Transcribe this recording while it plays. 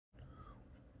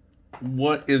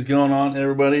What is going on,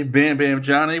 everybody? Bam Bam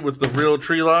Johnny with the real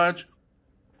Treelodge.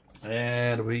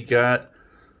 And we got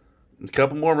a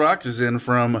couple more boxes in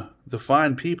from the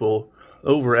fine people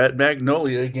over at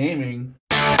Magnolia Gaming.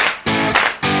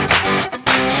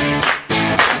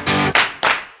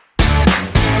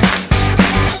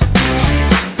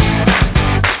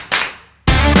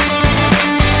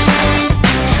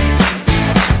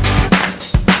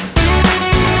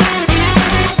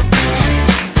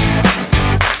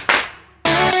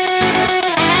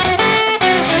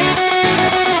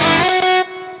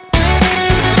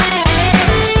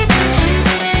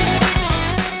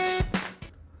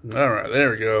 Alright,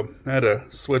 there we go. I had to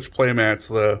switch playmats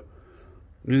though.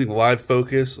 I'm using live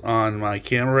focus on my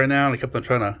camera right now, and I kept on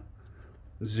trying to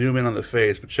zoom in on the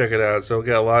face, but check it out. So we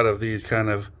got a lot of these kind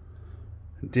of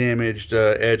damaged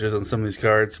edges on some of these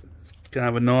cards. Kind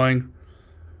of annoying,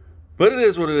 but it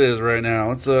is what it is right now.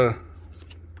 Let's see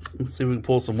if we can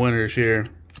pull some winners here.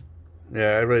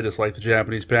 Yeah, I really just like the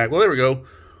Japanese pack. Well, there we go.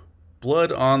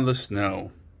 Blood on the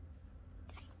Snow.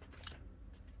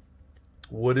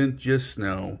 Wouldn't you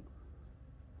snow?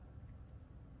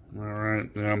 Alright,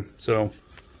 so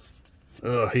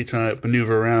I hate trying to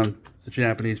maneuver around the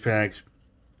Japanese packs.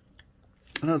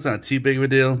 I know it's not too big of a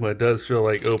deal, but it does feel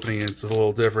like opening it's a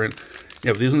little different.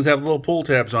 Yeah, but these ones have little pull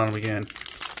tabs on them again.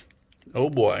 Oh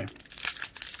boy. I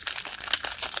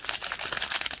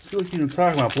feel like you can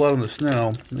talk about Blood on the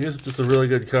Snow. I guess it's just a really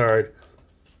good card.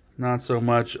 Not so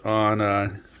much on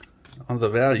the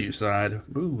value side.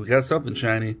 Ooh, we got something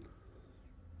shiny.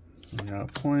 We got a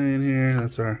plane here.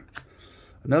 That's our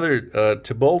another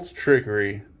Tybalt's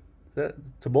Trickery. Is that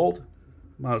Tybalt?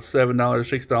 About $7,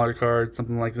 $6 card,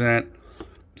 something like that.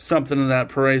 Something in that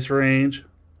price range.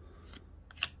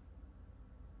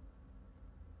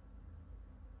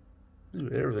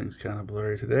 Ooh, everything's kind of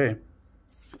blurry today.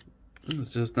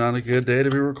 It's just not a good day to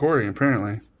be recording,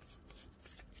 apparently.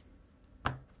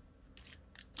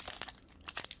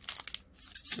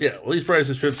 Yeah, well, these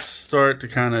prices should start to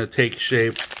kind of take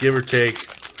shape, give or take,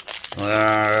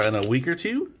 in a week or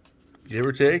two, give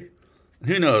or take.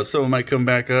 Who knows? Some of them might come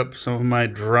back up. Some of them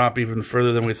might drop even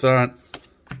further than we thought.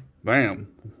 Bam.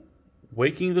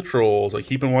 Waking the trolls. I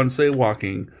keep on one say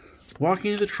walking.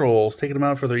 Walking the trolls, taking them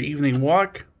out for their evening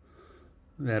walk.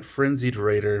 That frenzied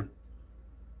raider.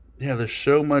 Yeah, there's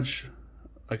so much,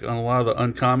 like on a lot of the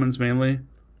uncommons mainly.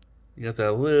 You got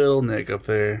that little nick up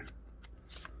there.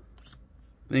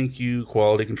 Thank you,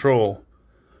 quality control.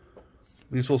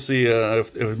 I guess we'll see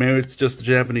if maybe it's just the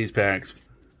Japanese packs.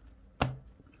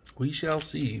 We shall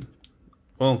see.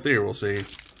 Well, in theory, we'll see.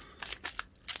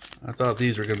 I thought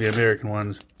these were going to be American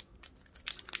ones.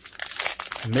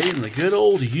 Made in the good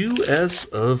old U.S.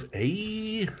 of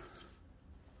A.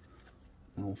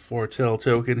 Little foretell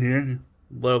token here.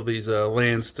 Love these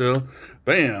lands still.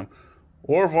 Bam!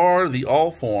 Orvar the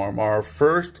Allform, our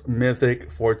first mythic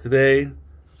for today.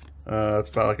 It's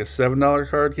about like a $7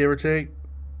 card, give or take.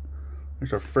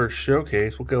 There's our first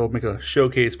showcase. We'll go make a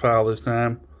showcase pile this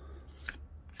time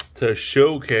to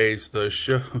showcase the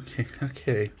show.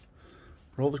 Okay.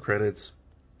 Roll the credits.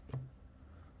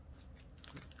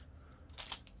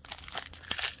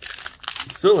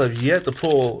 Still have yet to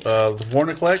pull the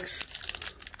Vorniclex.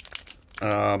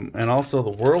 And also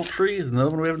the World Tree is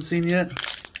another one we haven't seen yet.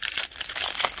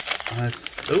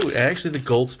 Oh, actually the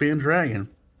Goldspan Dragon.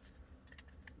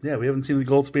 Yeah, we haven't seen the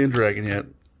Goldspan Dragon yet.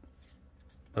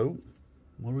 Oh,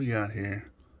 what do we got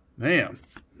here? Man,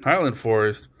 Highland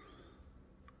Forest.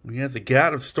 We got the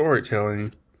God of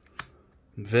Storytelling.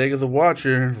 Vega the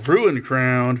Watcher. Ruin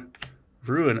Crown.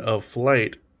 Ruin of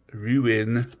Flight.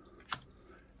 Ruin.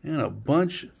 And a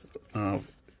bunch of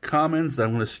commons that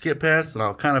I'm going to skip past, and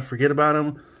I'll kind of forget about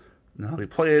them. And I'll be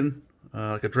playing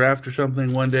like a draft or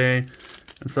something one day.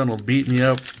 And someone will beat me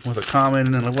up with a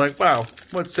common, and I'm like, wow,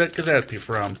 what set could that be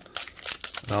from?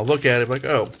 And I'll look at it like,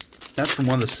 oh, that's from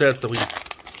one of the sets that we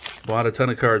bought a ton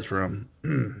of cards from.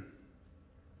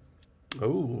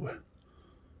 Oh.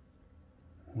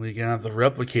 We got the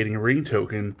Replicating Ring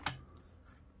token.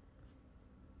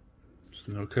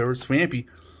 Snow-covered Swampy.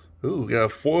 Ooh, we got a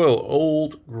foil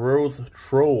Old Growth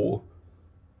Troll.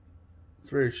 It's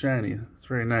very shiny. It's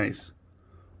very nice.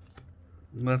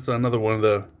 And that's another one of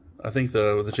the, I think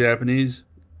the Japanese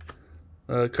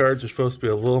cards are supposed to be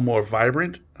a little more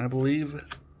vibrant, I believe.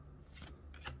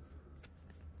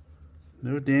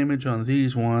 No damage on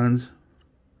these ones.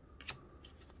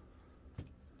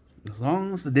 As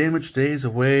long as the damage stays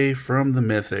away from the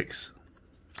mythics,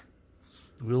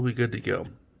 we'll be good to go.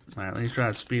 Alright, let me try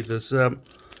to speed this up.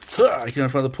 I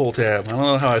can't find the pull tab. I don't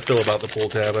know how I feel about the pull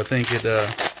tab. I think it,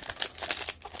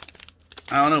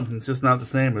 I don't know, it's just not the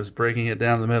same as breaking it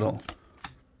down the middle.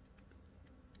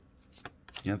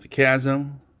 You have the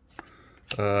Chasm.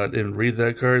 Didn't read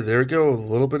that card. There we go. A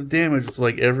little bit of damage. It's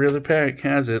like every other pack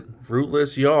has it.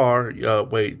 Rootless Yar.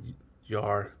 Wait,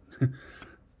 Yar.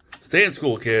 Stay in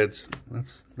school, kids.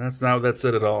 That's not what that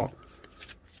said at all.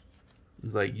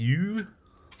 It's like, you?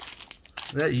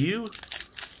 Is that you?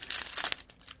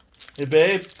 Hey,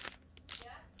 babe.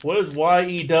 Yeah? What does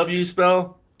Y-E-W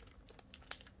spell?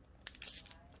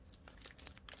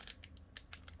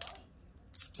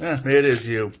 Yeah, it is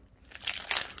you.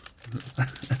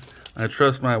 I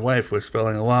trust my wife with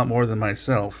spelling a lot more than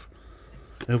myself.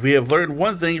 If we have learned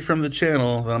one thing from the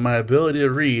channel, then my ability to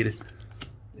read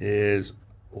is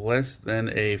less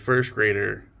than a first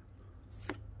grader.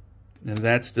 And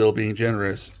that's still being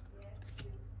generous.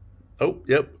 Oh,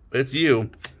 yep, it's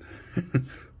you.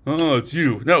 Oh, it's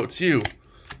you. No, it's you.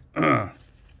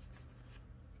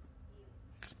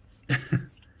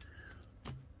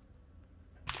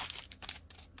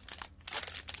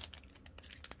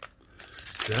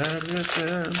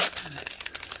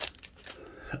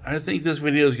 I think this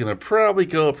video is going to probably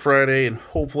go up Friday, and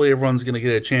hopefully everyone's going to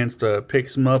get a chance to pick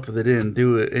some up if they didn't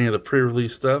do any of the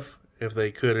pre-release stuff, if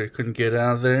they could or couldn't get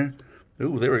out of there.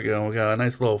 Ooh, there we go. We got a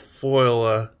nice little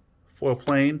foil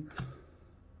plane.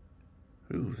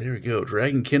 Ooh, there we go.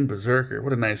 Dragonkin Berserker.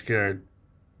 What a nice card.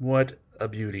 What a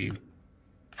beauty.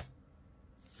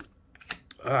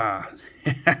 Ah.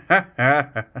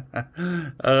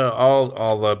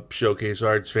 All the showcase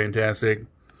art's fantastic.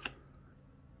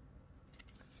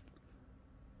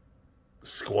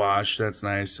 Squash, that's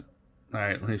nice.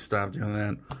 Alright, let me stop doing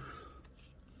that.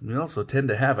 We also tend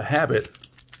to have a habit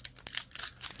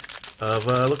of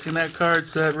looking at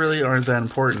cards that really aren't that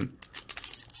important.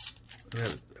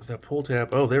 That pull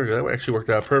tab, oh, there we go. That actually worked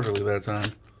out perfectly that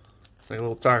time. It's like a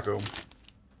little taco.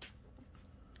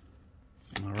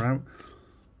 Alright.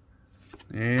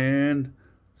 And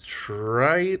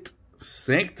Trite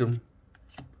Sanctum.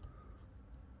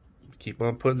 Keep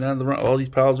on putting that in the run. All these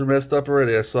piles are messed up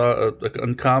already. I saw an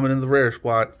uncommon in the rare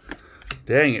spot.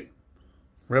 Dang it.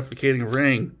 Replicating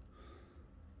Ring.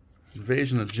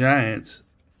 Invasion of Giants.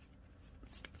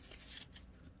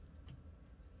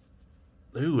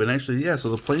 Ooh, and actually, yeah, so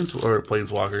the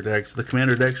Planeswalker decks, the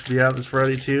Commander decks should be out this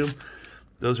Friday too.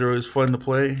 Those are always fun to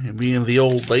play. And me and the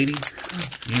old lady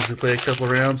usually play a couple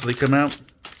of rounds when they come out.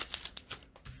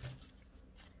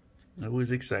 Always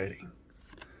exciting.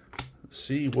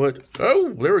 See what...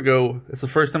 Oh, there we go. That's the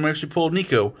first time I actually pulled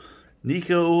Nico.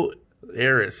 Nico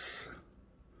Eris.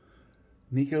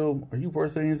 Nico, are you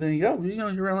worth anything? Oh, you know,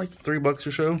 you're around like $3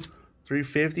 or so.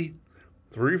 $3.50.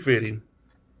 $3.50.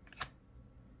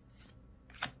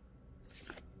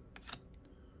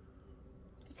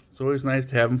 It's always nice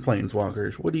to have them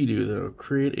Planeswalkers. What do you do, though?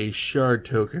 Create a shard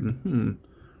token.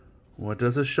 What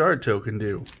does a shard token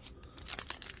do?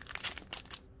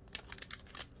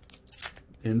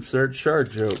 Insert shard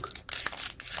joke.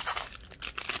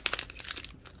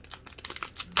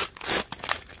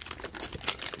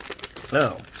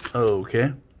 Oh,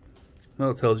 okay.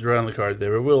 Well, it tells you right on the card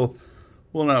there, but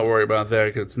we'll not worry about that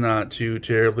because it's not too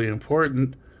terribly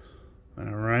important.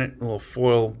 Alright, a little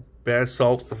foil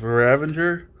Basalt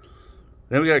Ravager.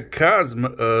 Then we got Cosme,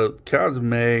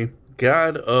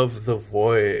 God of the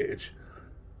Voyage.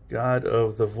 God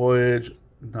of the Voyage,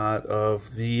 not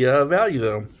of the value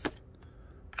though.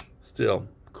 Still,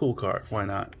 cool card. Why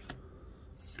not?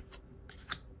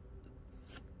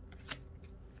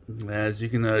 As you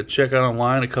can check out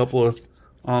online, a couple of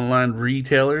online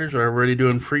retailers are already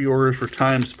doing pre-orders for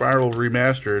Time Spiral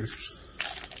Remastered,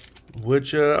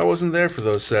 which I wasn't there for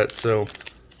those sets. So,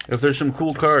 if there's some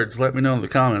cool cards, let me know in the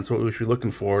comments what we should be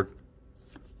looking for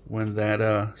when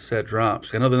that set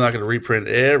drops. I know they're not going to reprint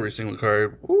every single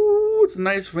card. Ooh, it's a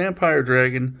nice Vampire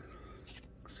Dragon.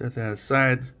 Set that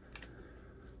aside.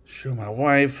 Show my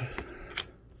wife,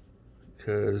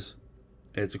 because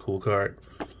it's a cool card.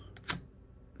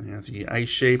 We have the Ice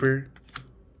Shaper.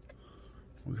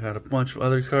 We got a bunch of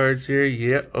other cards here.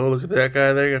 Yep. Oh, look at that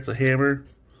guy there. That's a hammer.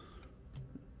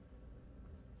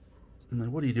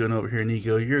 What are you doing over here,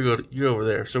 Nico? You're over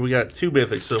there. So we got 2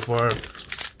 mythics so far.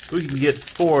 We can get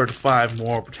 4 to 5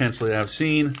 more potentially I've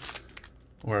seen,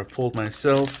 or I've pulled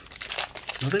myself.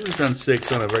 I think we've done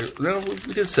 6 on a regular. No,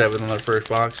 we did 7 on our first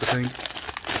box, I think.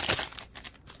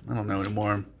 I don't know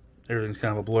anymore. Everything's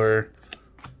kind of a blur.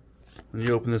 When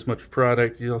you open this much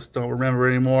product, you just don't remember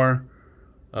anymore.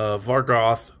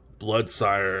 Vargoth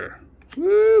Bloodsire.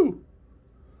 Woo!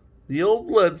 The old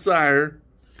Bloodsire.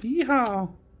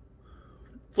 Yeehaw!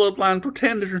 Bloodline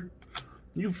Pretender.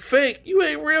 You fake. You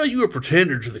ain't real. You a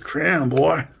pretender to the crown,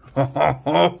 boy.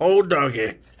 Oh,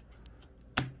 doggy.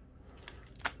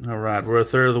 Alright, we're a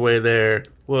third of the way there.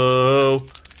 Whoa.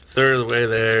 third of the way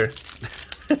there.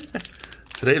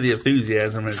 Today the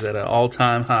enthusiasm is at an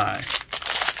all-time high.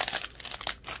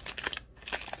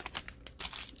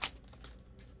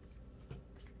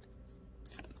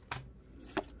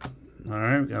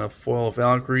 Alright, we got a foil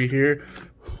Valkyrie here.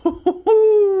 Look at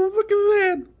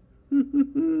that!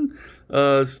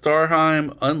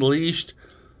 Kaldheim Unleashed.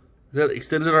 Is that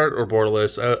extended art or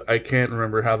borderless? I can't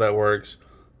remember how that works.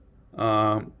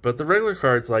 But the regular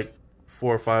card's like $4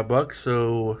 or $5,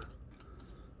 so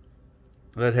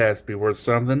that has to be worth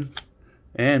something.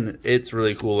 And it's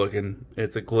really cool looking.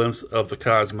 It's a glimpse of the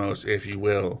cosmos, if you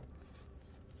will.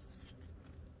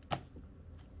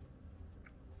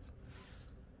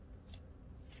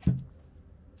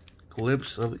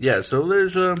 Glimpse of, yeah, so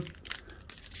there's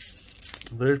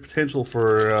potential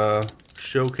for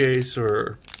showcase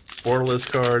or borderless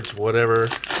cards, whatever,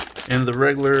 in the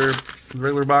regular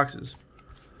boxes.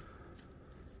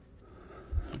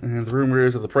 And the rumor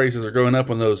is that the prices are going up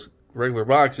on those regular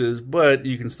boxes, but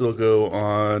you can still go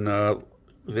on,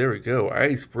 there we go,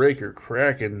 Icebreaker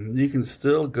Kraken. You can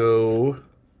still go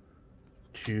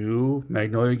to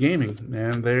Magnolia Gaming,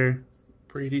 and they're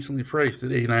pretty decently priced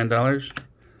at $89.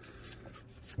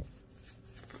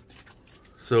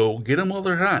 So get them while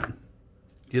they're hot.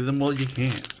 Get them while you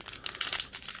can.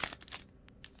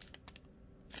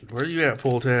 Where are you at,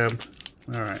 pull tab?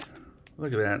 Alright.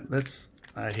 Look at that.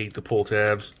 I hate the pull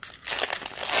tabs.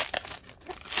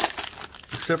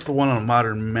 Except for one on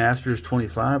Modern Masters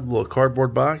 25, little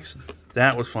cardboard box.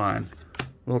 That was fine.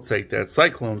 We'll take that.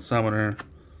 Cyclone Summoner.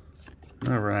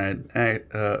 Alright.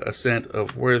 Ascent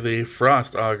of Worthy.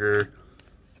 Frost Augur.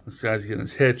 This guy's getting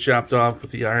his head chopped off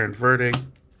with the Iron Verdict.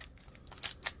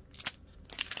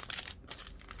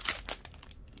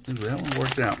 Ooh, that one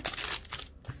worked out.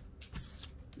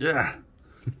 Yeah.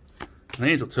 An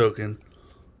angel token.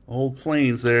 Old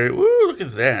Plains there. Woo, look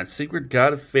at that. Secret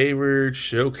God of Favored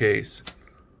Showcase.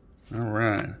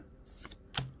 Alright.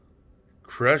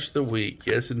 Crush the week.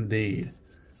 Yes, indeed.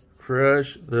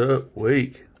 Crush the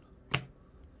week.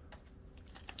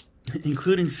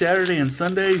 Including Saturday and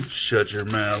Sunday. Shut your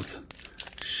mouth.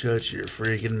 Shut your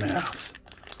freaking mouth.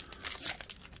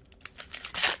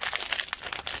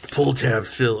 Pull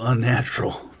tabs feel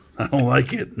unnatural. I don't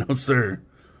like it. No, sir.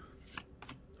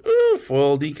 Ooh,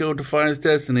 foil Deco Defies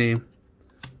Destiny.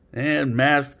 And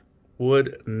Masked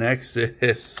Wood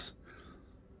Nexus.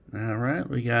 Alright,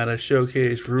 we got a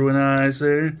showcase Ruin Eyes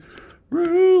there.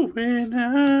 Ruin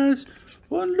Eyes.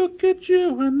 One look at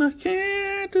you and I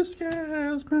can't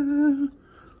disguise my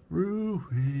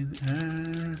ruin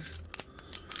eyes.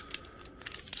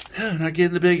 Not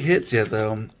getting the big hits yet,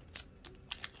 though.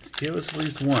 Give us at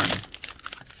least one.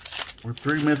 We're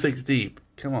 3 mythics deep.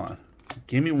 Come on.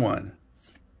 Give me one.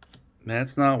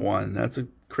 That's not one. That's a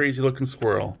crazy looking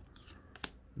squirrel.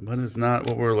 But it's not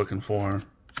what we're looking for.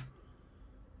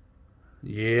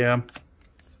 Yeah.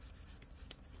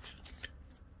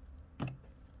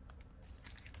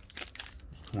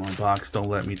 Come on, box. Don't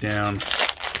let me down.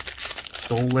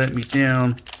 Don't let me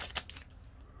down.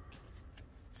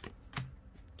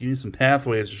 Give me some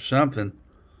pathways or something.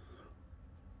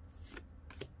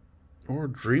 Or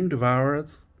Dream Devourer.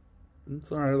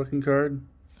 That's alright looking card.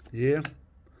 Yeah.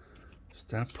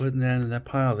 Stop putting that in that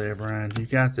pile there, Brian. You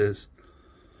got this.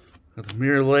 Got the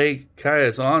Mirror Lake,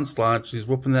 Kaya's Onslaught. She's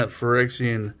whooping that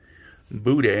Phyrexian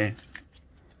booty.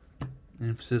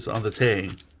 Emphasis on the Tay.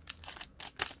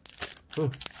 Oh.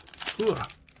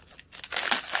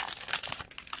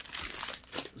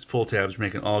 This pull tab's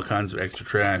making all kinds of extra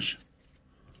trash.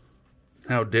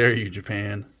 How dare you,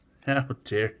 Japan? How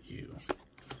dare you?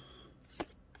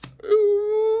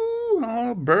 Ooh,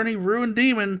 oh, Burning Ruin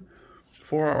Demon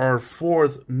for our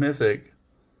 4th mythic.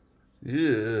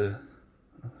 Yeah.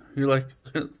 You like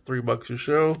 $3 a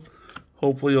show?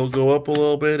 Hopefully it'll go up a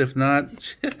little bit. If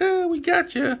not, we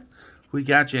got you. We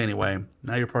got you anyway.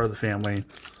 Now you're part of the family.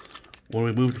 When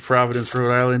we move to Providence,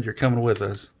 Rhode Island, you're coming with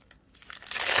us.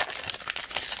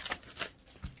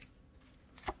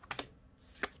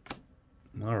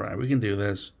 Alright, we can do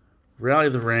this. Rally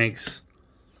the ranks.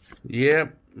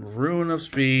 Yep. Ruin of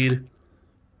Speed.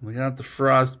 We got the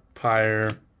Frost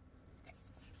Pyre.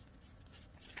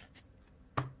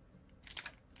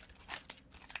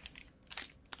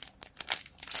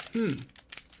 Ugh.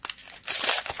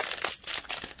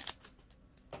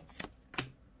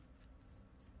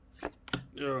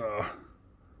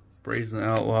 Brazen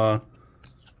Outlaw.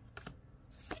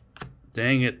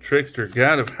 Dang it, Trickster.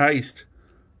 God of Heist.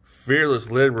 Fearless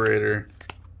Liberator.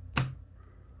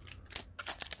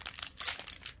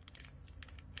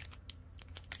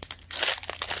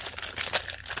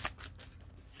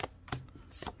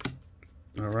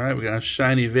 Alright, we got a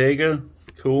Shiny Vega.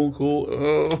 Cool, cool.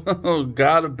 Oh,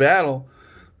 gotta battle.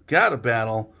 Gotta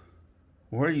battle.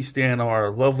 Where do you stand on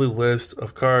our lovely list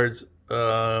of cards?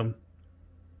 Well,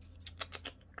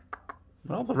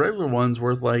 the regular one's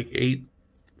worth like $7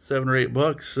 or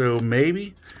 $8, so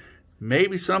maybe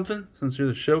something since you're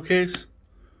the showcase.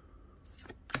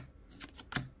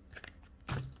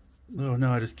 Oh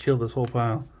no, I just killed this whole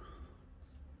pile.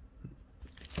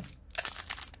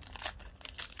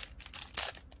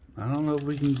 I don't know if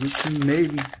we can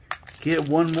maybe get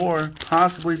one more,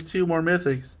 possibly 2 more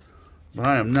mythics, but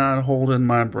I am not holding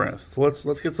my breath. So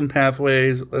let's get some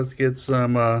pathways. Let's get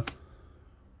some oh,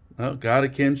 God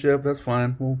of Kinship. That's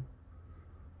fine. We'll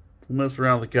mess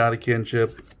around with the God of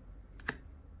Kinship.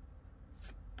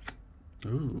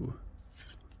 Ooh,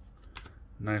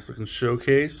 nice looking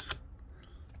showcase.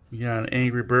 We got an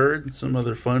Angry Bird and some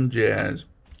other fun jazz.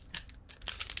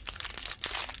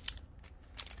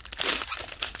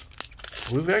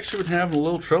 We've actually been having a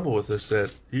little trouble with this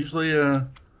set. Usually, our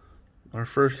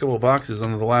first couple of boxes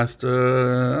under the last,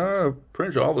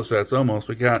 pretty much all the sets almost.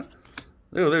 We got,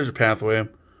 oh, there's a pathway.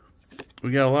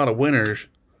 We got a lot of winners.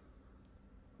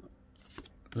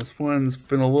 This one's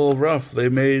been a little rough. I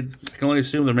can only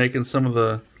assume they're making some of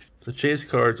the chase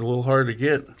cards a little hard to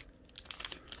get.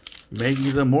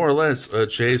 Making them more or less a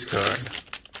chase card.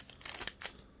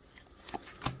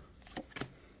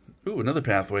 Ooh, another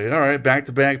pathway. Alright,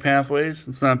 back-to-back pathways.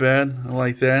 It's not bad. I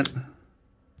like that.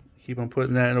 Keep on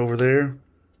putting that over there.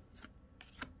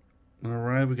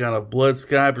 Alright, we got a Blood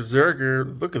Sky Berserker.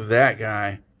 Look at that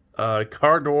guy.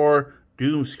 Cardor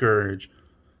Doom Scourge.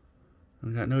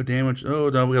 We got no damage. Oh,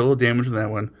 no, we got a little damage from that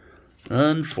one.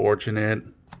 Unfortunate.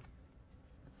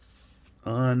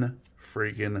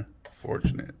 Unfreaking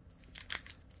fortunate.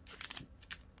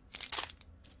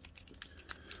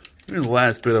 Here's the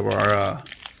last bit of our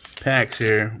packs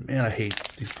here. Man, I hate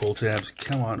these pull tabs.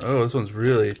 Come on. Oh, this one's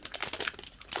really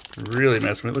messing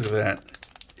with me. Look at that.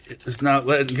 It's just not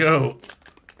letting go.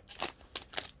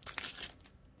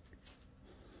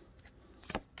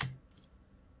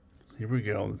 Here we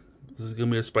go. This is going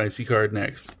to be a spicy card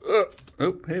next. Oh,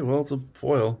 hey, well, it's a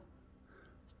foil.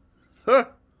 Huh.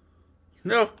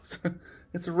 No,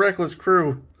 it's a reckless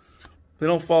crew. They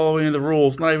don't follow any of the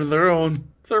rules, not even their own.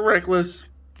 They're reckless.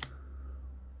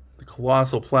 The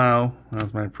Colossal Plow. That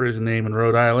was my prison name in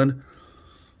Rhode Island.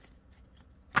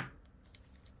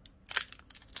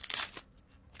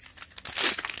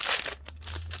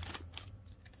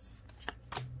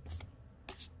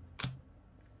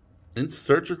 In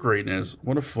Search of Greatness.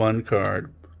 What a fun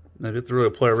card. I get to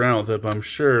really play around with it, but I'm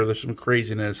sure there's some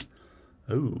craziness.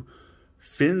 Ooh.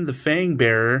 Finn the Fang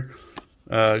Bearer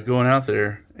going out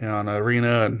there on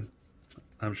Arena, and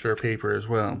I'm sure paper as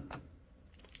well.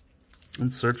 In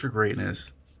Search of Greatness.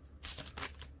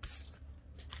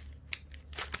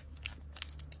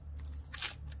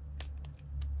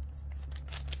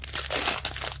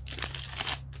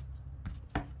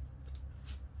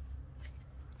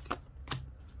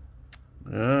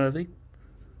 I think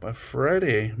by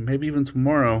Friday, maybe even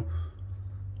tomorrow,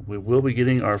 we will be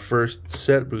getting our first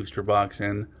set booster box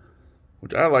in,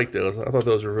 which I like those. I thought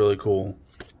those were really cool.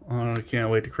 I can't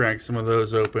wait to crack some of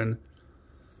those open.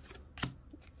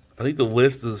 I think the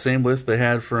list is the same list they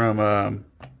had from Rise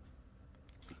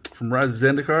of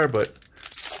Zendikar, but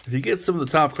if you get some of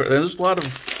the top cards, there's a lot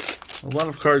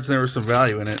of cards and there was some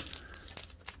value in it.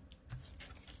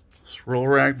 Scroll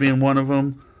Rack being one of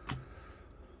them.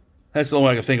 That's the only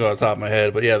one I can think of off the top of my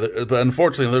head. But yeah, but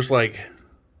unfortunately, there's like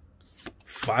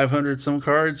 500 some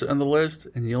cards on the list,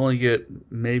 and you only get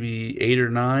maybe 8 or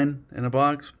 9 in a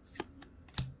box.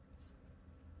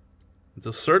 It's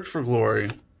a Search for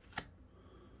Glory.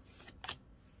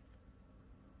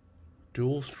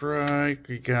 Dual Strike.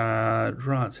 We got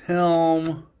Drot's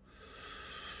Helm.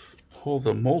 Hold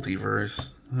the Multiverse.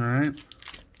 Alright.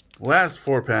 Last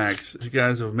 4 packs. You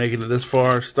guys have making it this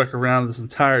far, stuck around this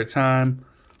entire time.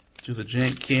 Do the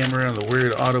jank camera and the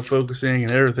weird autofocusing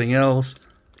and everything else.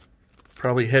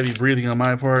 Probably heavy breathing on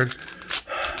my part.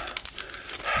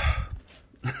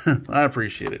 I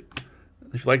appreciate it.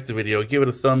 If you liked the video, give it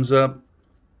a thumbs up.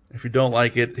 If you don't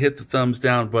like it, hit the thumbs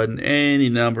down button any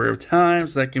number of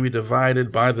times. That can be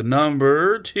divided by the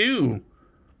number 2.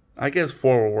 I guess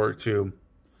 4 will work too.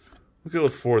 We'll go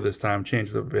with 4 this time,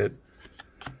 change it a bit.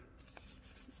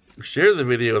 Share the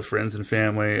video with friends and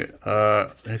family.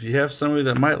 If you have somebody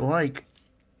that might like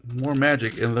more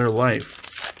magic in their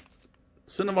life,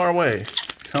 send them our way.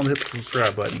 Tell them to hit the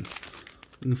subscribe button.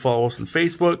 You can follow us on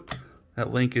Facebook.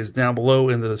 That link is down below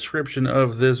in the description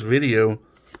of this video.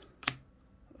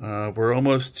 We're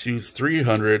almost to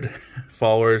 300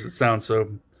 followers. It sounds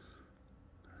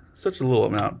such a little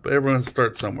amount, but everyone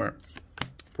starts somewhere.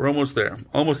 We're almost there.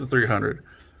 Almost at 300.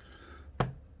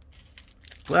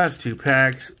 Last 2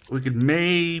 packs. We could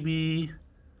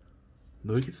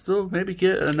still maybe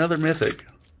get another mythic.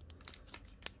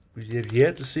 We have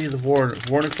yet to see the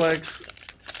Vorniflex.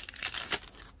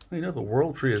 You know the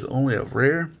World Tree is only a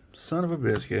rare? Son of a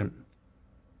biscuit.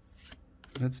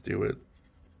 Let's do it.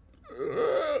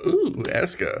 Ooh,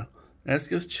 Eska.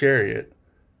 Eska's Chariot.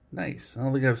 Nice. I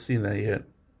don't think I've seen that yet.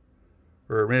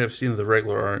 Or maybe I've seen the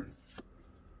regular art.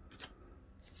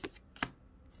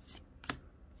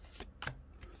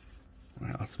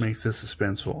 Well, let's make this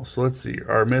suspenseful. So let's see.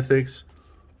 Our mythics.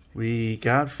 We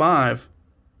got 5.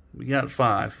 We got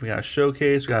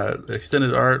Showcase. We got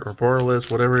Extended Art or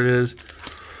Borderless, whatever it is.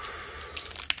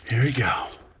 Here we go.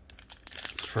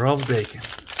 It's for all the bacon.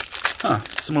 Huh.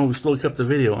 Somehow we still kept the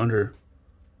video under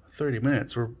 30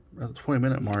 minutes. We're at the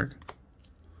 20-minute mark.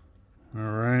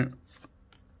 Alright.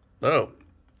 Oh.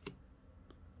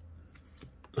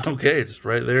 Okay, just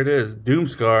right there it is.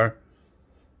 Doomscar.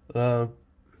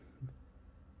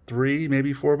 3,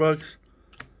 maybe $4.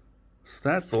 So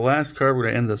that's the last card we're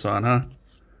going to end this on, huh?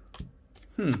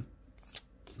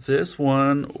 This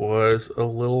one was a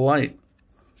little light.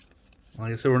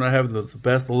 Like I said, we're not having the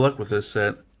best of luck with this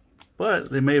set.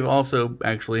 But they may have also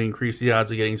actually increased the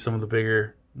odds of getting some of the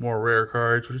bigger, more rare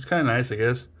cards, which is kind of nice, I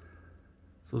guess.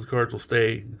 So those cards will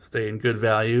stay in good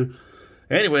value.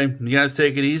 Anyway, you guys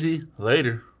take it easy.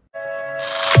 Later.